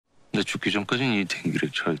근데 죽기 전까지는 이 대기를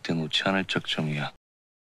절대 놓지 않을 작정이야.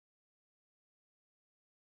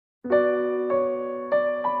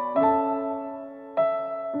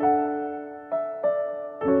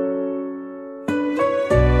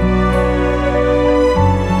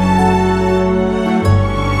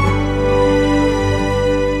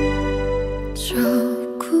 저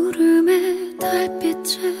구름의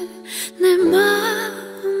달빛에 내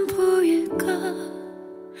마음 보일까?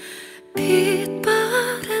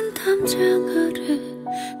 빛바랜 담장 아래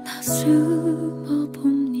나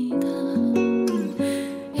숨어봅니다.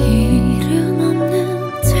 이름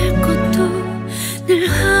없는 질 것도 늘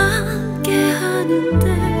함께 하는데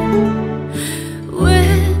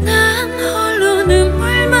왜 난 홀로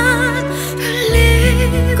눈물만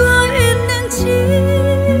흘리고 있는지.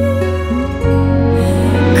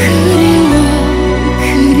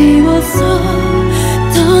 그리워서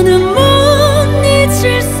더는 못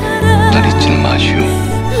잊을 사람. 날 잊지는 마시오.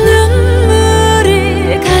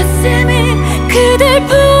 눈물이 가슴이 그댈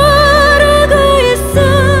부르고 있어.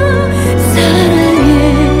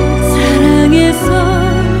 사랑해서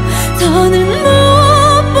더는 못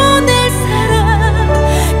보낼 사람.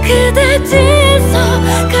 그대 뒤에서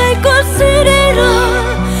갈 곳을 잃어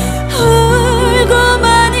울고만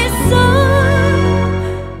있어.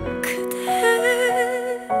 그대